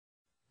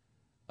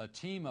A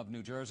team of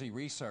New Jersey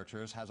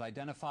researchers has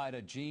identified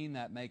a gene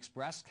that makes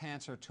breast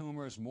cancer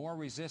tumors more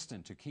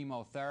resistant to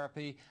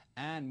chemotherapy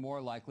and more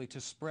likely to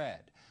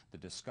spread. The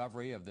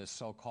discovery of this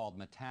so-called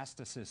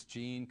metastasis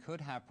gene could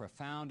have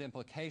profound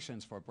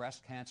implications for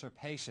breast cancer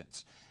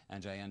patients.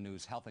 NJN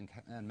News health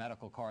and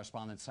medical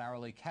correspondent Sara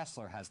Lee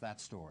Kessler has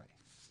that story.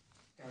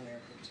 Down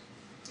there,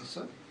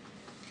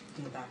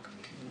 in the back,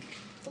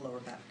 the lower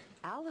back.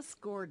 Alice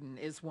Gordon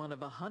is one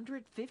of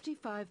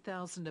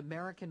 155,000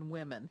 American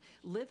women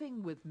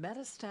living with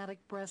metastatic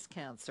breast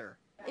cancer.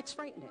 It's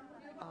frightening.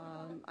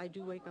 I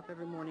do wake up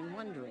every morning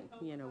wondering,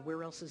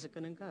 where else is it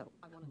going to go?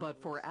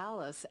 But for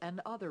Alice and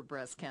other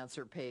breast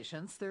cancer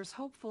patients, there's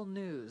hopeful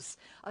news.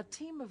 A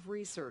team of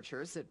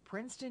researchers at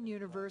Princeton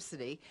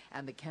University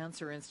and the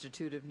Cancer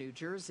Institute of New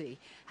Jersey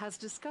has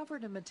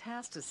discovered a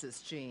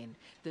metastasis gene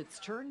that's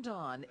turned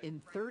on in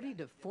 30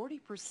 to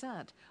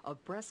 40%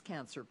 of breast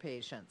cancer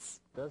patients.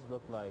 It does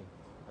look like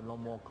a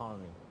normal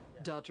colony.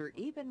 Dr.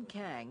 Eben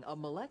Kang, a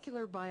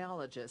molecular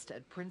biologist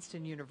at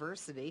Princeton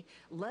University,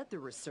 led the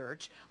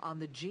research on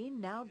the gene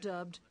now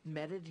dubbed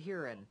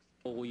metadherin.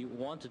 What we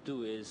want to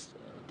do is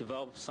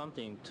develop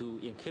something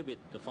to inhibit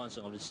the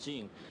function of this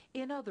gene.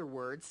 In other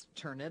words,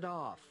 turn it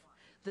off.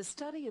 The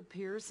study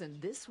appears in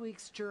this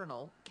week's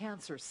journal,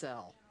 Cancer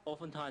Cell.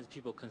 Oftentimes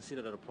people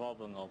consider the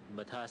problem of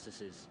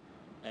metastasis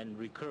and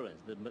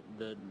recurrence,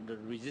 the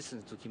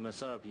resistance to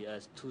chemotherapy,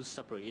 as two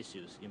separate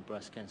issues in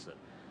breast cancer.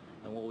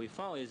 And what we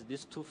found is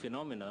these two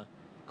phenomena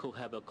could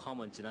have a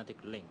common genetic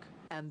link.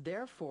 And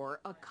therefore,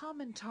 a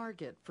common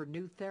target for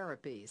new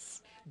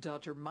therapies.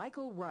 Dr.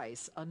 Michael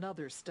Reiss,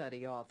 another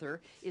study author,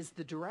 is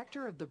the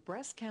director of the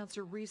Breast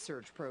Cancer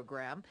Research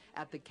Program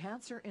at the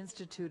Cancer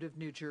Institute of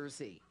New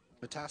Jersey.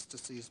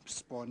 Metastases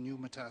spawn new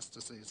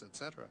metastases,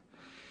 etc.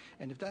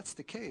 And if that's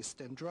the case,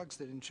 then drugs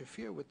that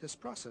interfere with this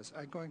process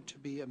are going to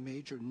be a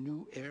major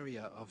new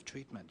area of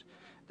treatment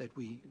that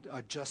we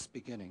are just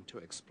beginning to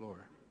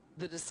explore.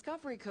 The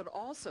discovery could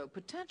also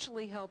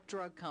potentially help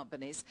drug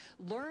companies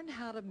learn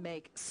how to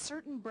make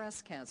certain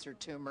breast cancer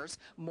tumors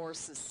more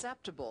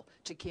susceptible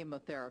to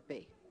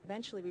chemotherapy.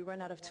 Eventually we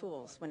run out of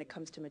tools when it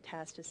comes to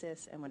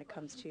metastasis and when it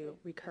comes to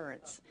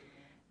recurrence.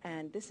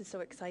 And this is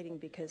so exciting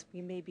because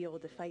we may be able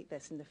to fight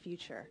this in the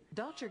future.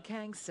 Dr.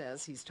 Kang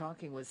says he's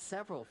talking with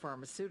several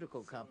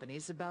pharmaceutical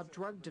companies about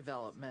drug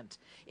development,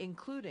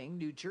 including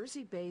New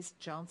Jersey-based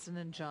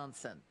Johnson &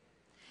 Johnson.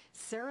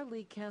 Sara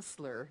Lee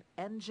Kessler,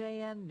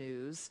 NJN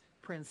News,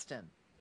 Princeton.